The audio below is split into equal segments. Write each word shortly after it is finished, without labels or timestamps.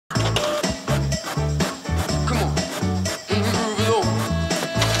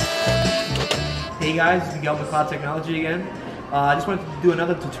Hey guys, it's Miguel McLaud Technology again. I just wanted to do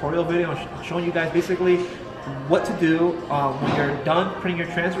another tutorial video showing you guys basically what to do when you're done printing your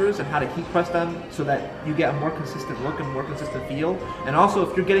transfers and how to heat press them so that you get a more consistent look and more consistent feel. And also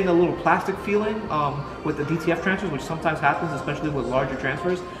if you're getting a little plastic feeling with the DTF transfers, which sometimes happens, especially with larger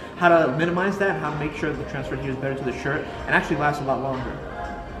transfers, how to minimize that and how to make sure the transfer adheres better to the shirt and actually lasts a lot longer.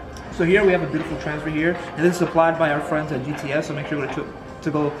 So here we have a beautiful transfer here, and this is supplied by our friends at DTF, so make sure to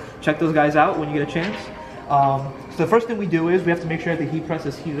go check those guys out when you get a chance. So the first thing we do is we have to make sure that the heat press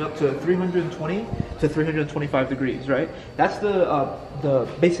is heated up to 320 to 325 degrees, right? That's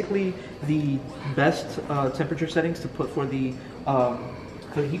basically the best temperature settings to put for the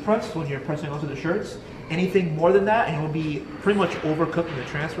heat press when you're pressing onto the shirts. Anything more than that, and it will be pretty much overcooking the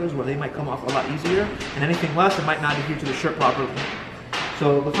transfers where they might come off a lot easier, and anything less, it might not adhere to the shirt properly.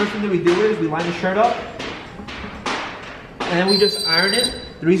 So the first thing that we do is we line the shirt up, and then we just iron it.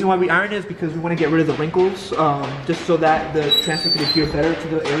 The reason why we iron it is because we want to get rid of the wrinkles, just so that the transfer can adhere better to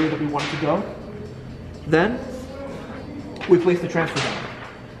the area that we want it to go. Then we place the transfer down.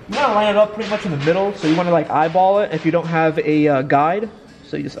 You want to line it up pretty much in the middle, so you want to like eyeball it if you don't have a guide.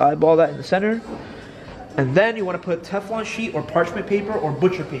 So you just eyeball that in the center. And then you want to put Teflon sheet or parchment paper or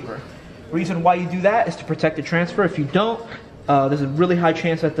butcher paper. The reason why you do that is to protect the transfer. If you don't, there's a really high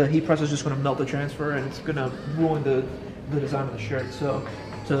chance that the heat press is just going to melt the transfer and it's going to ruin the design of the shirt. So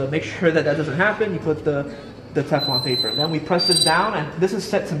to make sure that that doesn't happen, you put the Teflon paper. Then we press this down, and this is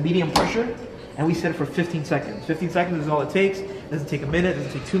set to medium pressure, and we set it for 15 seconds. 15 seconds is all it takes. It doesn't take a minute, it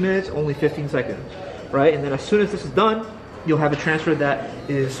doesn't take 2 minutes, only 15 seconds, right? And then as soon as this is done, you'll have a transfer that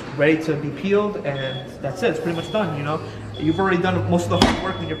is ready to be peeled, and that's it. It's pretty much done, you know. You've already done most of the hard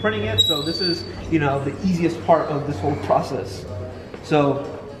work when you're printing it, so this is, you know, the easiest part of this whole process.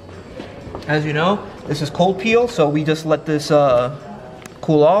 So, as you know, this is cold peel, so we just let this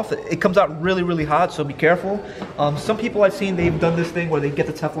cool off. It comes out really, really hot, so be careful. Some people I've seen, they've done this thing where they get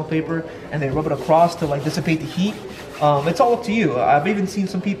the Teflon paper and they rub it across to like dissipate the heat. It's all up to you. I've even seen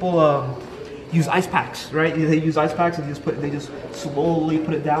some people use ice packs, right? They use ice packs and they just slowly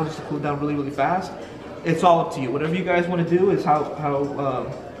put it down just to cool it down really, really fast. It's all up to you. Whatever you guys want to do is how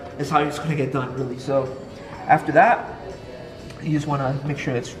it's going to get done, really. So after that, you just want to make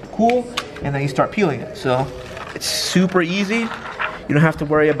sure it's cool, and then you start peeling it. So it's super easy. You don't have to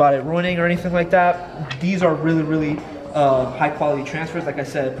worry about it ruining or anything like that. These are really, really high quality transfers, like I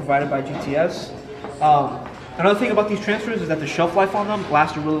said, provided by GTS. Another thing about these transfers is that the shelf life on them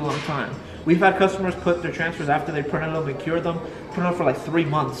lasts a really long time. We've had customers put their transfers after they printed them and cured them, put them for like 3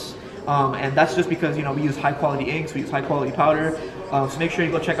 months. And that's just because, you know, we use high quality inks, we use high quality powder. So make sure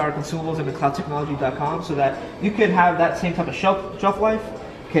you go check out our consumables at McLaudTechnology.com so that you can have that same type of shelf life.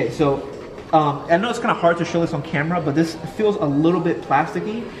 Okay, so I know it's kind of hard to show this on camera, but this feels a little bit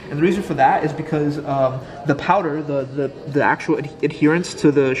plasticky, and the reason for that is because the powder, the actual adherence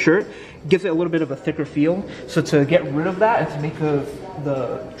to the shirt, gives it a little bit of a thicker feel. So to get rid of that and to make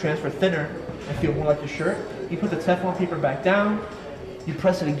the transfer thinner and feel more like the shirt, you put the Teflon paper back down, you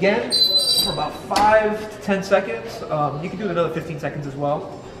press it again for about 5 to 10 seconds. You can do another 15 seconds as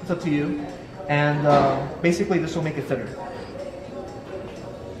well. It's up to you. And basically this will make it thinner.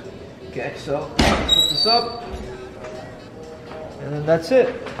 Okay, so let's put this up, and then that's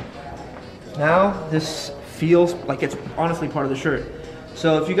it. Now this feels like it's honestly part of the shirt.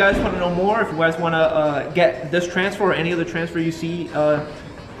 So if you guys want to know more, if you guys want to get this transfer or any other transfer you see,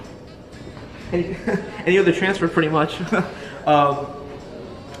 any other transfer pretty much,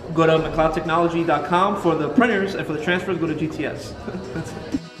 go to McLaudTechnology.com for the printers, and for the transfers, go to GTS. That's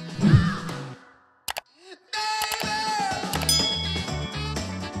it.